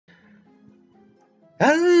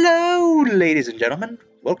Hello, ladies and gentlemen.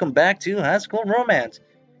 Welcome back to High School Romance.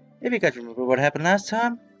 If you guys remember what happened last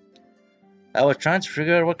time, I was trying to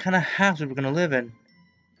figure out what kind of house we were gonna live in.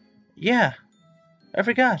 Yeah, I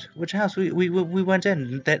forgot which house we went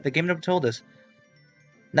in. The game never told us.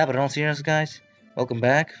 Now, but in all seriousness, guys, welcome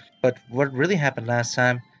back. But what really happened last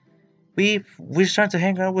time? We're starting to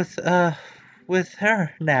hang out with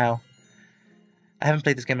her now. I haven't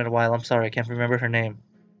played this game in a while. I'm sorry, I can't remember her name.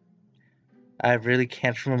 I really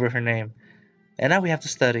can't remember her name. And now we have to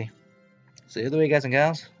study. So either way, guys and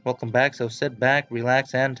gals, welcome back. So sit back,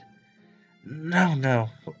 relax, and no.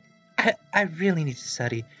 I really need to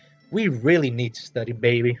study. We really need to study,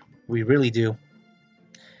 baby. We really do.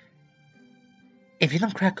 If you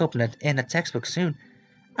don't crack open it in a textbook soon,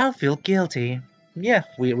 I'll feel guilty. Yeah,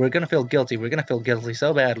 we're gonna feel guilty. We're gonna feel guilty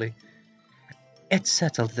so badly. It's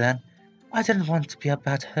settled then. I didn't want to be a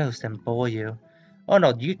bad host and bore you. Oh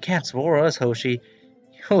no, you can't bore us, Hoshi.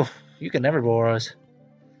 Oh, you can never bore us.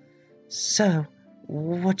 So,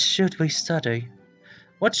 what should we study?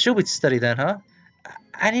 What should we study then, huh?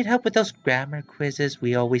 I need help with those grammar quizzes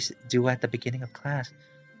we always do at the beginning of class.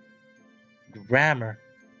 Grammar.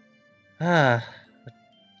 Ah,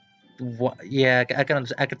 yeah, I can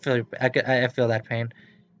feel, I feel that pain.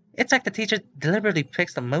 It's like the teacher deliberately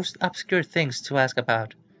picks the most obscure things to ask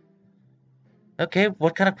about. Okay,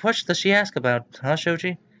 what kind of questions does she ask about, huh,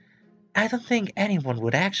 Shoji? I don't think anyone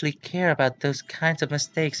would actually care about those kinds of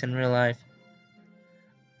mistakes in real life.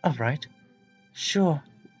 Alright, sure,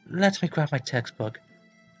 let me grab my textbook.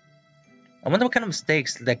 I wonder what kind of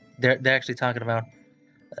mistakes like they're actually talking about.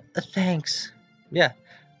 Thanks. Yeah,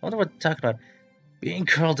 I wonder what they're talking about. Being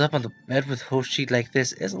curled up on the bed with Hoshi like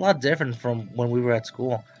this is a lot different from when we were at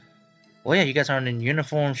school. Well, yeah, you guys aren't in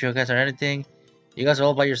uniforms, you guys aren't anything. You guys are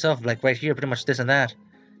all by yourself, like right here, pretty much this and that.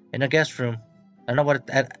 In a guest room. I don't know what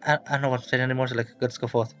I don't know what to say anymore, so like, let's go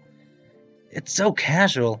forth. It's so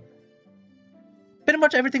casual. Pretty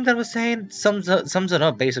much everything that I was saying sums it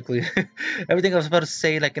up, basically. Everything I was about to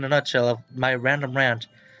say, like in a nutshell, of my random rant.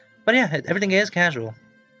 But yeah, everything is casual.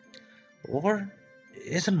 Or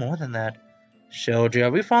is it more than that? Shoji,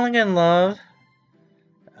 are we falling in love?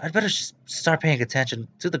 I'd better start paying attention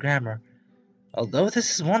to the grammar. Although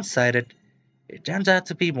this is one-sided, it turns out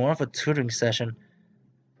to be more of a tutoring session.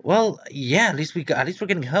 Well, yeah, at least we're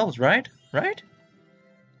getting help, right? Right?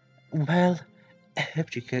 Well, I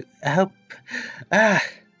hope you could. I hope. Ah,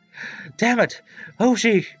 damn it,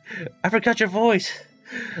 Hoshi! I forgot your voice.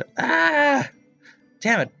 Ah,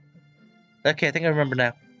 damn it. Okay, I think I remember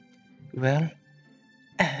now. Well,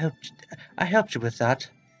 I helped you with that.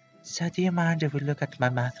 So do you mind if we look at my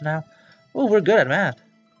math now? Oh, we're good at math.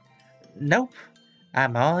 Nope,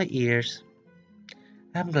 I'm all ears.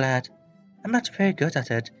 I'm glad. I'm not very good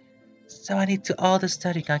at it, so I need to all the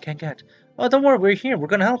studying I can get. Oh, don't worry, we're here. We're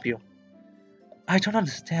gonna help you. I don't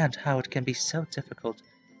understand how it can be so difficult.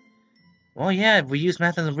 Well, yeah, we use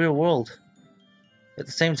math in the real world. At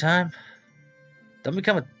the same time, don't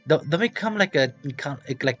become like a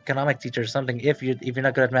like economic teacher or something if you're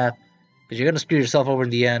not good at math, because you're gonna screw yourself over in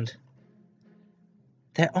the end.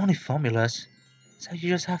 They're only formulas, so you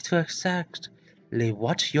just have to exactly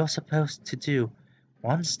what you're supposed to do,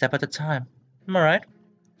 one step at a time. Am I right?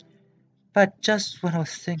 But just when I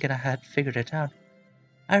was thinking I had figured it out,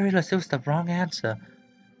 I realized it was the wrong answer.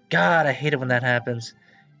 God, I hate it when that happens.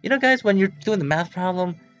 You know, guys, when you're doing the math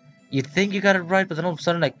problem, you think you got it right, but then all of a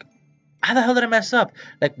sudden, like, how the hell did I mess up?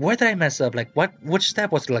 Like, where did I mess up? Like, which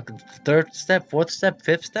step was it? Like, third step, fourth step,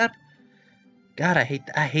 fifth step? God, I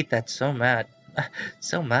hate that so mad,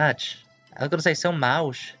 so much. I was gonna say so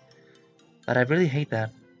much, but I really hate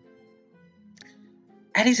that.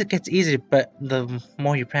 At least it gets easier, but the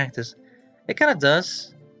more you practice, it kind of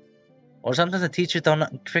does. Or sometimes the teachers don't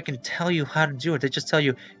freaking tell you how to do it. They just tell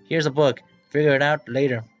you, here's a book, figure it out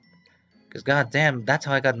later. Because goddamn, that's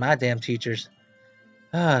how I got my damn teachers.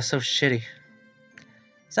 Ah, so shitty.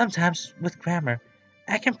 Sometimes, with grammar,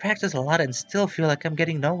 I can practice a lot and still feel like I'm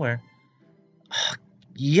getting nowhere. Oh,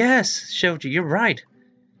 yes, Shoji, you're right.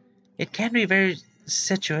 It can be very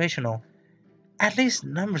situational. At least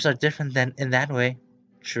numbers are different than in that way.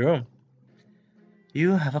 True.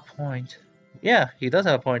 You have a point. Yeah, he does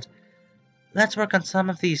have a point. Let's work on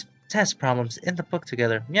some of these test problems in the book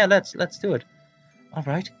together. Yeah, let's do it.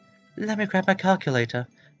 Alright, let me grab my calculator.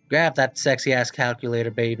 Grab that sexy ass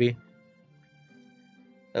calculator, baby.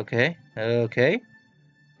 Okay. Oh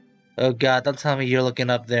god, don't tell me you're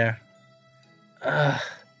looking up there. Ugh.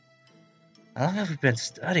 How long have we been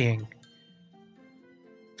studying?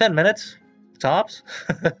 10 minutes? Tops?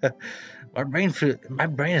 My brain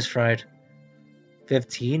is fried.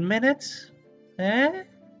 15 minutes? I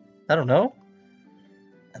don't know.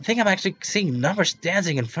 I think I'm actually seeing numbers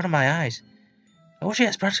dancing in front of my eyes. Shoji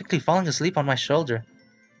is practically falling asleep on my shoulder.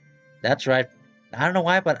 That's right. I don't know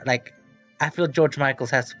why, but like, I feel George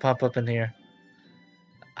Michaels has to pop up in here.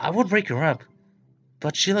 I would wake her up,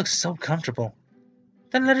 but she looks so comfortable.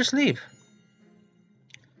 Then let her sleep.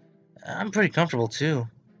 I'm pretty comfortable too,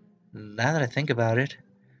 now that I think about it.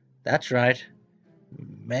 That's right.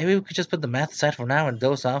 Maybe we could just put the math aside for now and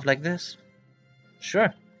doze off like this?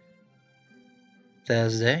 Sure.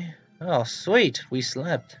 Thursday? Oh, sweet, we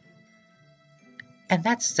slept. And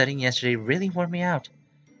that studying yesterday really wore me out.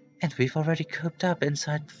 And we've already cooped up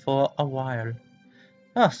inside for a while.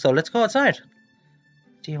 Oh, so let's go outside.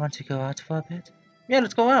 Do you want to go out for a bit? Yeah,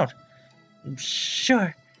 let's go out.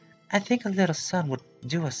 Sure. I think a little sun would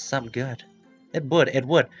do us some good. It would.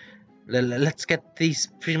 Let's get these,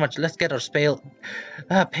 let's get our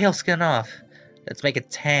pale skin off. Let's make it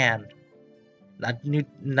tan.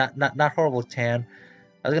 Not horrible tan.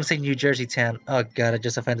 I was gonna say New Jersey tan. Oh god, I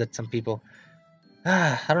just offended some people.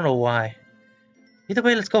 I don't know why. Either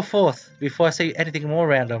way, let's go forth before I say anything more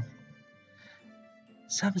random.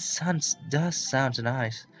 Some sun does sound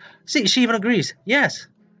nice. See, she even agrees. Yes.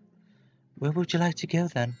 Where would you like to go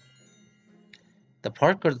then? The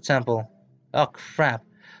park or the temple? Oh crap.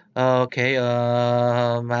 Okay. You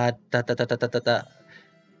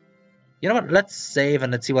know what? Let's save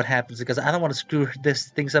and let's see what happens because I don't want to screw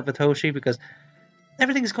things up with Hoshi because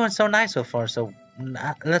everything's going so nice so far. So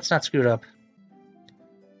let's not screw it up.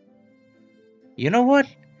 You know what?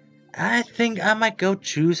 I think I might go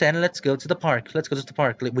choose and let's go to the park. Let's go to the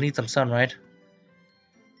park. We need some sun, right?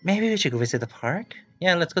 Maybe we should go visit the park?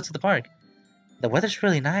 Yeah, let's go to the park. The weather's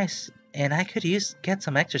really nice, and I could get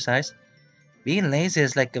some exercise. Being lazy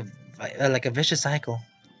is like a vicious cycle.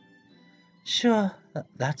 Sure,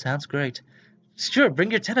 that sounds great. Sure,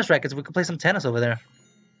 bring your tennis rackets. We could play some tennis over there.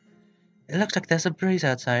 It looks like there's a breeze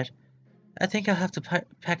outside. I think I'll have to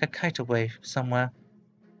pack a kite away somewhere.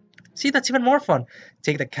 See, that's even more fun.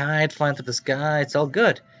 Take the kite, fly into the sky. It's all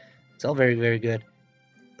good. It's all very, very good.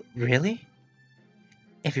 Really?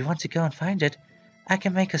 If you want to go and find it, I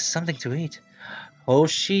can make us something to eat.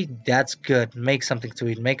 Hoshi, that's good. Make something to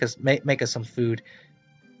eat. Make us some food.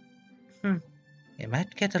 It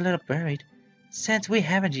might get a little buried, since we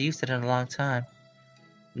haven't used it in a long time.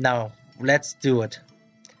 No, let's do it.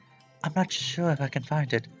 I'm not sure if I can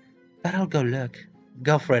find it, but I'll go look.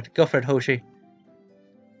 Go for it, Hoshi.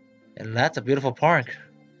 And that's a beautiful park.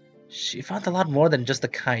 She found a lot more than just a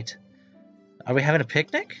kite. Are we having a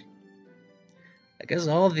picnic? I guess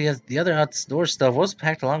all the other outdoor stuff was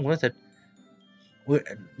packed along with it.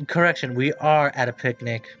 Correction, we are at a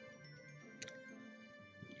picnic.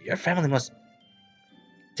 Your family must...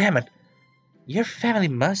 Damn it. Your family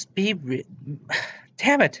must be...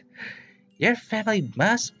 Damn it. Your family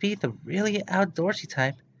must be the really outdoorsy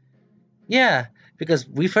type. Yeah, because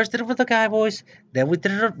we first did it with the guy voice, then we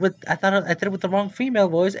did it with... I thought I did it with the wrong female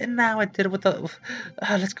voice, and now I did it with the...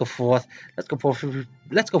 let's go forth. Let's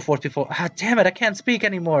go forth before... damn it, I can't speak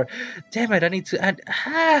anymore. Damn it, I need to...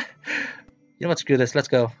 You know what, screw this, let's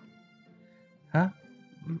go. Huh?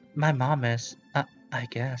 My mom is, I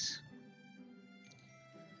guess.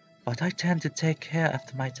 But I tend to take care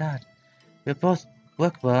after my dad. We're both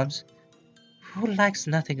workworms. Who likes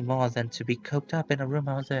nothing more than to be cooped up in a room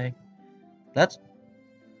all day?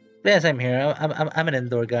 Yeah, same here. I'm an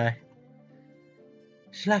indoor guy.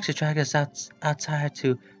 She likes to drag us outside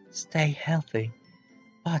to stay healthy.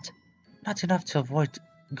 But not enough to avoid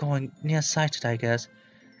going nearsighted, I guess.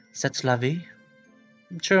 C'est la vie?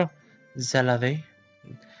 True. C'est la vie.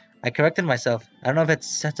 I corrected myself. I don't know if it's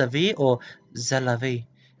c'est la vie or c'est la vie.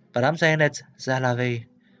 But I'm saying it's c'est la vie.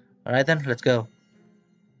 Alright then, let's go.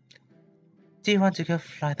 Do you want to go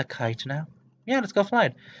fly the kite now? Yeah, let's go fly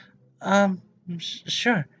it.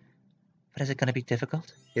 Sure. But is it gonna be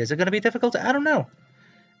difficult? Is it gonna be difficult? I don't know.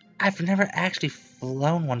 I've never actually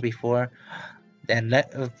flown one before. Then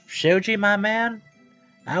Shoji, my man,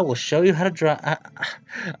 I will show you how to draw.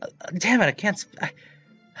 Damn it, I can't.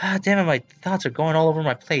 Damn it, my thoughts are going all over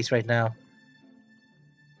my place right now.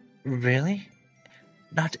 Really?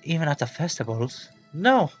 Not even at the festivals?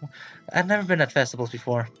 No, I've never been at festivals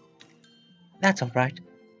before. That's alright.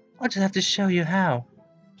 I'll just have to show you how.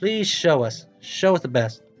 Please show us. Show us the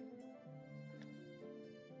best.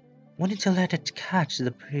 We need to let it catch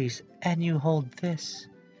the breeze, and you hold this.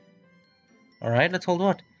 Alright, let's hold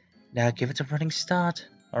what? Now give it a running start.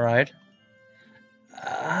 Alright.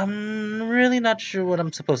 I'm really not sure what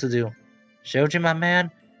I'm supposed to do. Shoji, my man,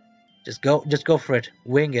 just go for it.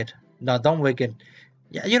 Wing it. No, don't wing it.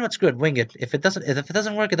 Yeah, you know what's good. Wing it. If it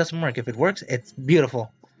doesn't work, it doesn't work. If it works, it's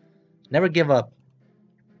beautiful. Never give up.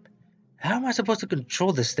 How am I supposed to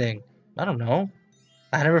control this thing? I don't know.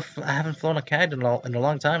 I haven't flown a kite in in a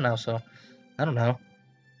long time now, so I don't know.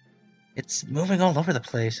 It's moving all over the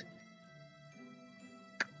place.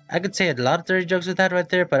 I could say a lot of dirty jokes with that right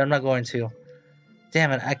there, but I'm not going to.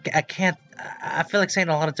 Damn it, I can't. I feel like saying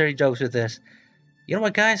a lot of dirty jokes with this. You know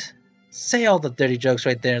what, guys? Say all the dirty jokes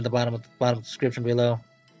right there in the bottom of the description below.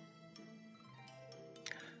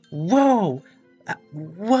 Whoa!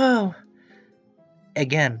 Whoa!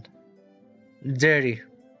 Again, dirty.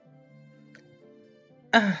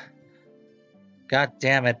 Uh, God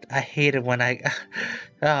damn it! I hate it when I.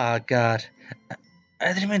 Oh God!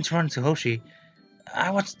 I didn't mean to run into Hoshi.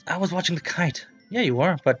 I was watching the kite. Yeah, you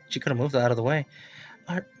were, but you could have moved out of the way.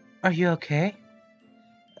 Are Are you okay?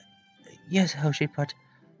 Yes, Hoshi, but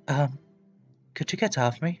could you get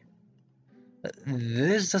off me?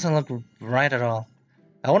 This doesn't look right at all.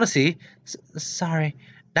 I want to see. Sorry.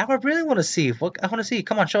 Now I really want to see. What I want to see.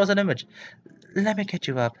 Come on, show us an image. Let me get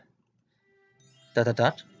you up. Dot dot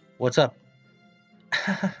dot. What's up?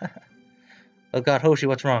 Oh God, Hoshi,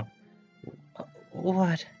 what's wrong?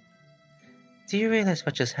 What? Do you realize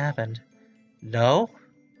what just happened? No.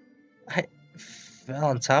 I fell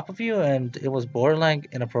on top of you and it was borderline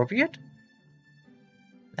inappropriate?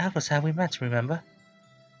 That was how we met, remember?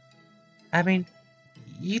 I mean,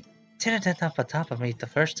 you didn't end up on top of me the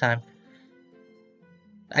first time.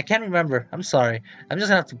 I can't remember. I'm sorry. I'm just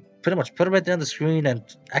gonna have to pretty much put it right there on the screen, and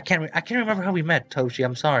I can't remember how we met, Toshi.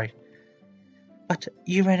 I'm sorry. But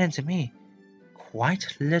you ran into me, quite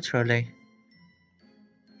literally.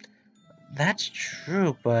 That's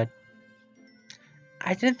true, but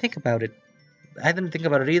I didn't think about it. I didn't think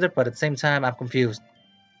about it either, but at the same time, I'm confused.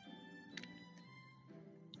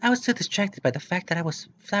 I was too distracted by the fact that I was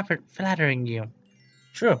flattering you.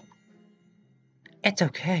 True. It's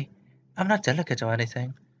okay. I'm not delicate or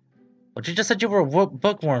anything. But you just said you were a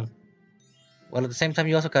bookworm. Well, at the same time,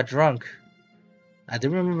 you also got drunk. I do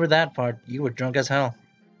remember that part. You were drunk as hell.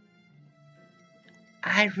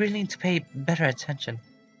 I really need to pay better attention.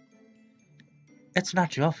 It's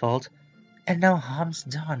not your fault, and no harm's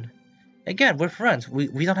done. Again, we're friends.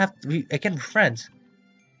 We don't have to, again, we're friends.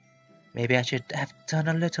 Maybe I should have done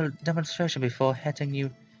a little demonstration before handing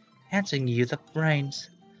you the brains.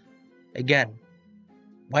 Again,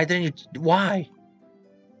 why didn't you? Why?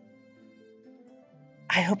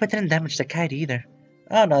 I hope I didn't damage the kite either.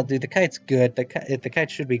 Oh no, dude, the kite's good. The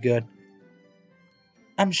kite should be good.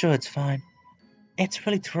 I'm sure it's fine. It's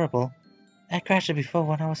really durable. I crashed it before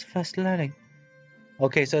when I was first learning.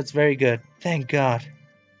 Okay, so it's very good. Thank God.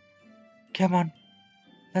 Come on,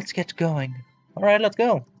 let's get going. Alright, let's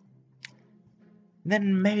go.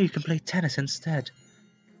 Then maybe you can play tennis instead.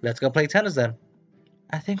 Let's go play tennis then.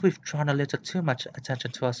 I think we've drawn a little too much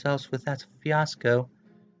attention to ourselves with that fiasco.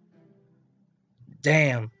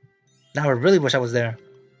 Damn. Now I really wish I was there.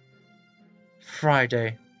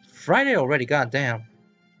 Friday. Friday already, goddamn.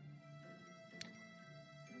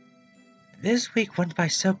 This week went by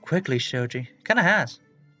so quickly, Shoji. Kinda has.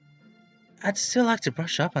 I'd still like to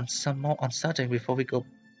brush up on some more on studying before we go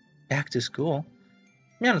back to school.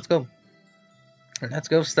 Yeah, let's go. Let's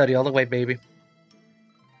go study all the way, baby.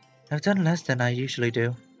 I've done less than I usually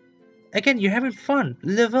do. Again, you're having fun.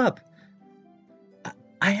 Live up.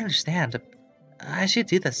 I understand. I should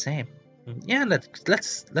do the same. Yeah,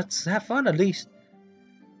 let's have fun at least.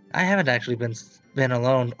 I haven't actually been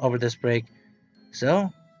alone over this break,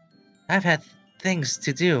 so I've had things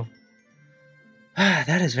to do.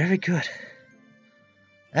 That is very good.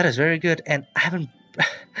 That is very good, and I haven't.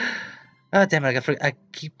 Oh damn it!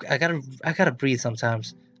 I gotta breathe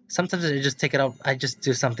sometimes. Sometimes I just take it out. I just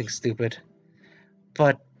do something stupid,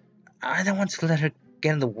 but I don't want to let her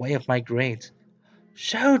get in the way of my grades.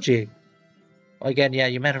 Shoji. Well, again, yeah,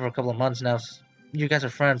 you met her for a couple of months now. You guys are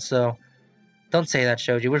friends, so don't say that,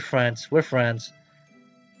 Shoji. We're friends. We're friends.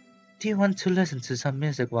 Do you want to listen to some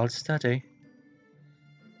music while studying?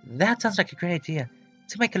 That sounds like a great idea.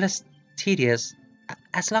 To make it less tedious,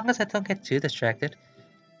 as long as I don't get too distracted.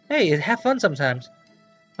 Hey, have fun sometimes.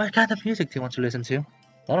 What kind of music do you want to listen to?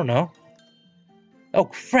 I don't know. Oh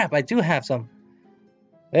crap, I do have some.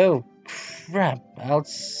 Oh crap, I'll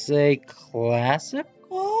say classical?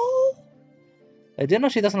 I didn't know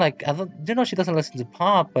she doesn't like. Didn't know she doesn't listen to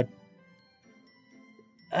pop, but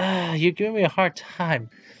you're giving me a hard time.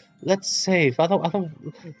 Let's save.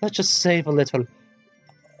 Let's just save a little.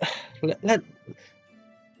 You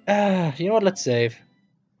know what? Let's save.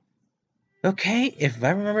 Okay, if I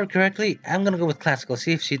remember correctly, I'm gonna go with classical.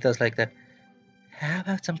 See if she does like that. How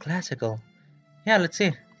about some classical? Yeah, let's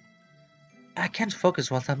see. I can't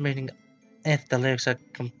focus while I'm reading if the lyrics are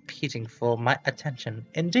competing for my attention.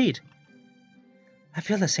 Indeed. I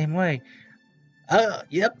feel the same way.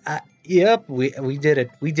 Yep, we did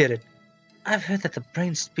it. We did it. I've heard that the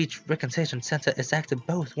brain speech recognition center is active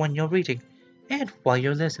both when you're reading and while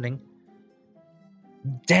you're listening.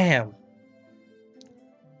 Damn!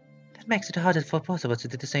 That makes it harder for both of us to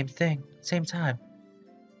do the same thing, same time.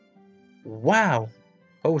 Wow!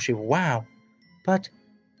 Hoshi, wow! But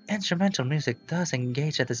instrumental music does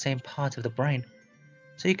engage at the same parts of the brain,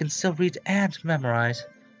 so you can still read and memorize.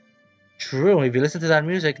 True, if you listen to that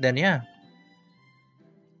music, then yeah.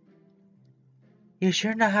 You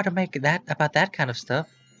sure know how to make that about that kind of stuff?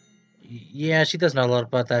 Yeah, she does know a lot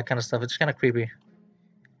about that kind of stuff. It's kind of creepy.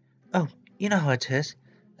 Oh, you know how it is.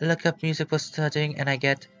 I look up music for studying and I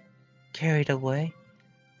get carried away.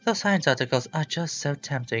 Those science articles are just so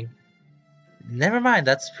tempting. Never mind,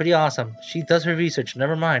 that's pretty awesome. She does her research,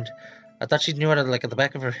 never mind. I thought she knew it like at the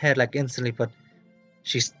back of her head like instantly, but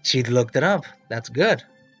she looked it up. That's good.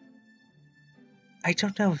 I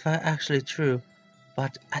don't know if that's actually true,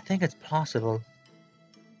 but I think it's plausible.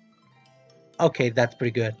 Okay, that's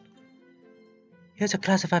pretty good. Here's a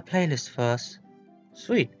classified playlist for us.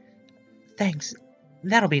 Sweet. Thanks.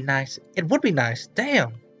 That'll be nice. It would be nice.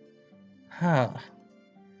 Damn. Huh.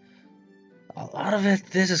 A lot of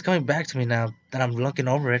this is coming back to me now that I'm looking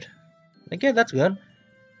over it. Again, that's good.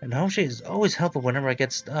 And Hoshi is always helpful whenever I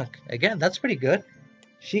get stuck. Again, that's pretty good.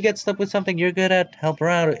 She gets stuck with something you're good at, help her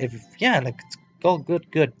out. If yeah, like it's all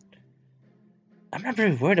good. I'm not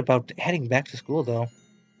very worried about heading back to school though.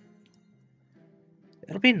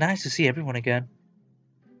 It'll be nice to see everyone again.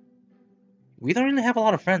 We don't really have a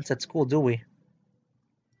lot of friends at school, do we?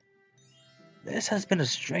 This has been a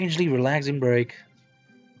strangely relaxing break.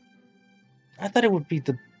 I thought it would be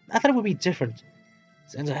different,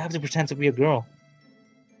 since I have to pretend to be a girl.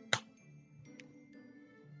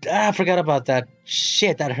 Ah, I forgot about that.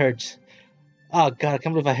 Shit, that hurts. Oh god, I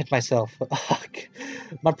can't believe I hit myself.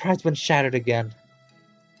 My pride's been shattered again.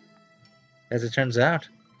 As it turns out,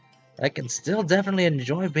 I can still definitely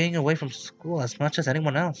enjoy being away from school as much as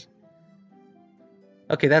anyone else.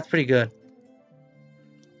 Okay, that's pretty good.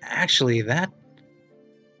 Actually, that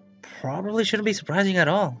probably shouldn't be surprising at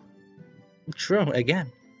all. True,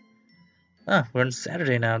 again. Ah, we're on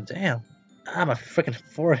Saturday now, damn. Ah, my freaking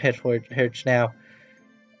forehead hurts now.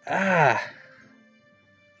 Ah.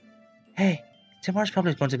 Hey, tomorrow's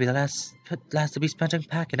probably going to be the last to be spent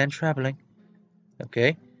unpacking and traveling.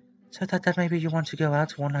 Okay, so I thought that maybe you want to go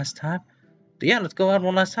out one last time? Yeah, let's go out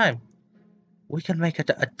one last time. We can make it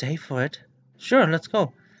a day for it. Sure, let's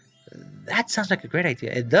go. That sounds like a great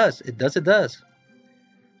idea. It does.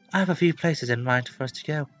 I have a few places in mind for us to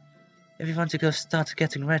go. If you want to go start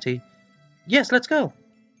getting ready. Yes, let's go.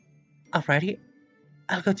 Alrighty,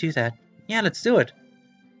 I'll go do that. Yeah, let's do it.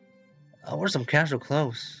 I'll wear some casual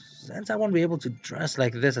clothes, since I won't be able to dress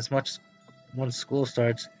like this as much when school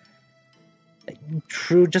starts.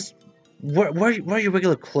 True, just wear your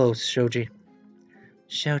regular clothes, Shoji.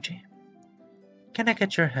 Shoji, can I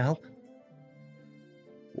get your help?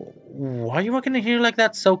 Why are you walking in here like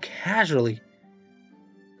that so casually?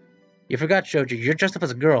 You forgot, Shoji, you're dressed up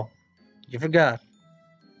as a girl. You forgot.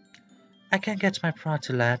 I can't get my prod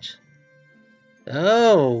to latch.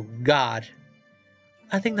 Oh, God.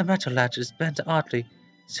 I think the metal latch is bent oddly,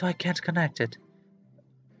 so I can't connect it.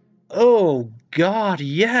 Oh, God,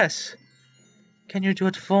 yes! Can you do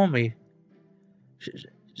it for me?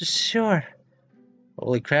 Sure.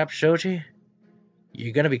 Holy crap, Shoji.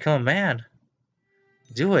 You're gonna become a man.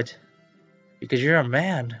 Do it. Because you're a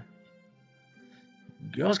man.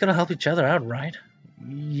 Girls gotta help each other out, right?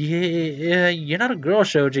 Yeah, you're not a girl,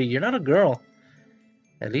 Shoji. You're not a girl.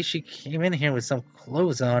 At least she came in here with some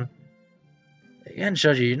clothes on. Again,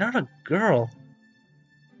 Shoji, you're not a girl.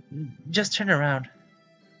 Just turn around.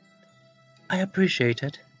 I appreciate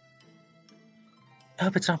it. I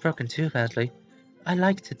hope it's not broken too badly. I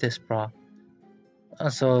liked this bra.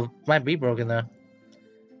 So, it might be broken then.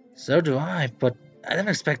 So do I, but I didn't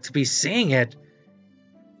expect to be seeing it.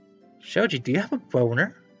 Shoji, do you have a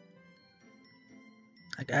boner?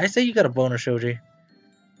 I say you got a boner, Shoji.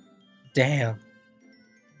 Damn.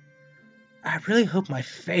 I really hope my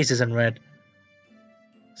face isn't red.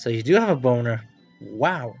 So you do have a boner.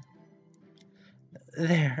 Wow.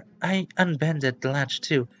 There, I unbended the latch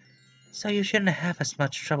too, so you shouldn't have as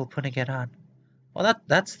much trouble putting it on. Well,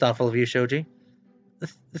 that's thoughtful of you, Shoji.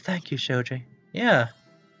 Thank you, Shoji. Yeah.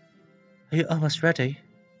 Are you almost ready?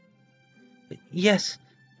 Yes,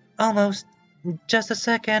 almost. Just a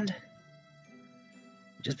second.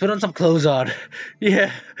 Just put on some clothes on.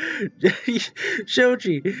 Yeah.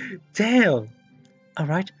 Shoji. Damn.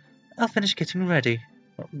 Alright, I'll finish getting ready.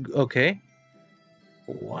 Okay.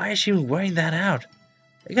 Why is she wearing that out?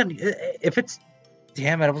 Again, if it's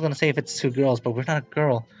Damn it, I was gonna say if it's 2 girls, but we're not a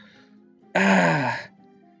girl. Ah,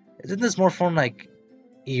 isn't this more fun like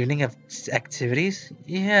evening of activities?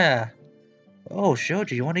 Yeah. Oh,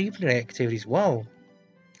 Shoji, you want evening activities? Whoa.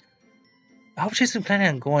 I hope she's been planning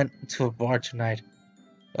on going to a bar tonight.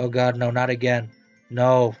 Oh god, no, not again.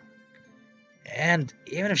 No. And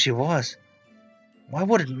even if she was, why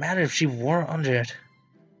would it matter if she were under it?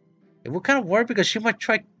 It would kind of work because she might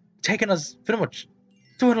try taking us, pretty much,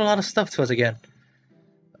 doing a lot of stuff to us again.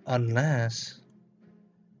 Unless...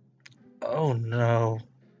 Oh no.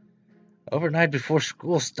 Overnight before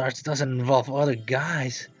school starts doesn't involve other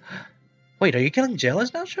guys. Wait, are you getting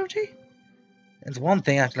jealous now, Shoji? It's one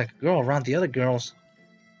thing acting like a girl around the other girls.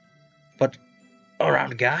 But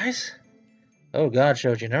around guys? Oh god,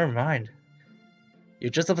 Shoji, never mind. You're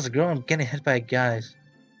just up as a girl and getting hit by guys.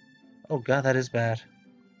 Oh god, that is bad.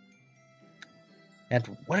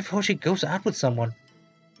 And what if Hoshi goes out with someone?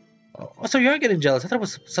 Oh, so you're getting jealous. I thought it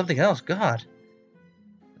was something else. God.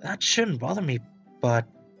 That shouldn't bother me, but...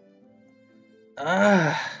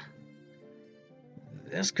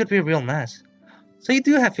 this could be a real mess. So you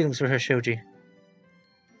do have feelings for her, Shoji.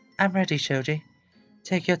 I'm ready, Shoji.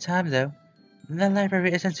 Take your time, though. The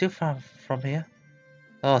library isn't too far from here.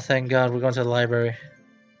 Oh, thank God, we're going to the library.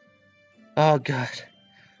 Oh, God.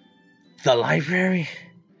 The library?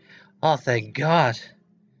 Oh, thank God.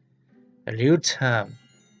 A new term.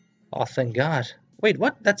 Oh, thank God. Wait,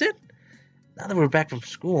 what? That's it? Now that we're back from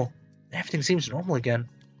school, everything seems normal again.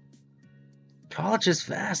 College is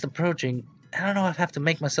fast approaching. I don't know if I have to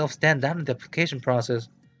make myself stand down in the application process.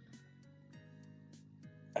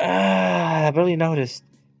 I barely noticed.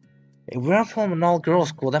 If we're from an all-girls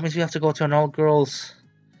school, that means we have to go to an all-girls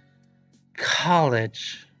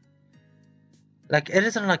college. Like, it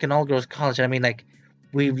isn't like an all-girls college. I mean, like,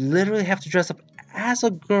 we literally have to dress up as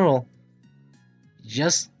a girl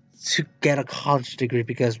just to get a college degree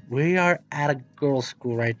because we are at a girls'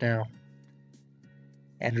 school right now.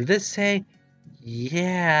 And we did say,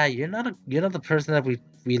 yeah, you're not the person that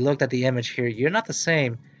we looked at the image here. You're not the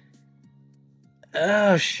same.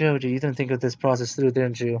 Oh, Shoji, you didn't think of this process through,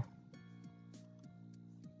 didn't you?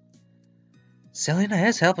 Selena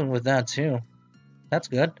is helping with that too. That's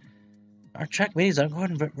good. Our track meetings are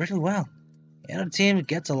going really well. And our team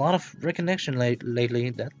gets a lot of recognition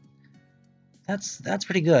lately. That's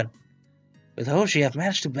pretty good. With Hoshi, I've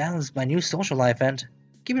managed to balance my new social life and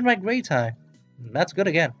keeping my grades high. That's good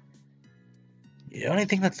again. The only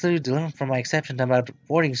thing that's still different from my exception about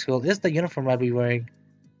boarding school is the uniform I'll be wearing.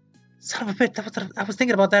 Son of a bitch, I was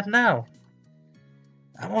thinking about that now.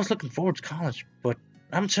 I'm always looking forward to college, but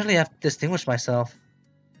I'm certainly have distinguished myself.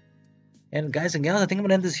 And guys and gals, I think I'm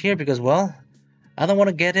gonna end this here because, well, I don't want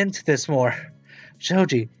to get into this more.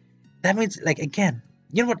 Shoji, that means, like, again,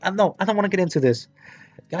 you know what? I don't want to get into this.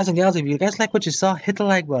 Guys and gals, if you guys like what you saw, hit the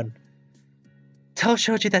like button. Tell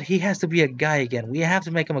Shoji that he has to be a guy again. We have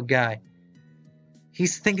to make him a guy.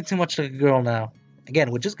 He's thinking too much like a girl now.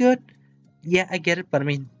 Again, which is good. Yeah, I get it, but I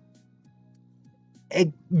mean...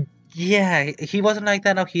 yeah, he wasn't like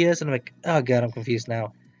that, now he is, and I'm like, oh god, I'm confused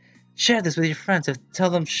now. Share this with your friends and tell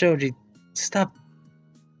them Shoji, stop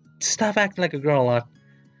acting like a girl a lot.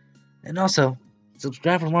 And also,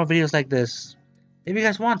 subscribe for more videos like this. If you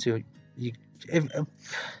guys want to. If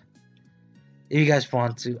you guys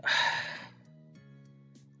want to.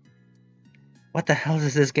 What the hell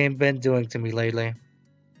has this game been doing to me lately?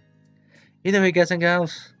 Either way, guys and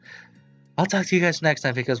gals, I'll talk to you guys next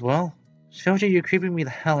time because, well, Shoji, you're creeping me the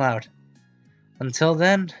hell out. Until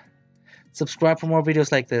then, subscribe for more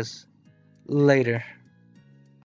videos like this. Later.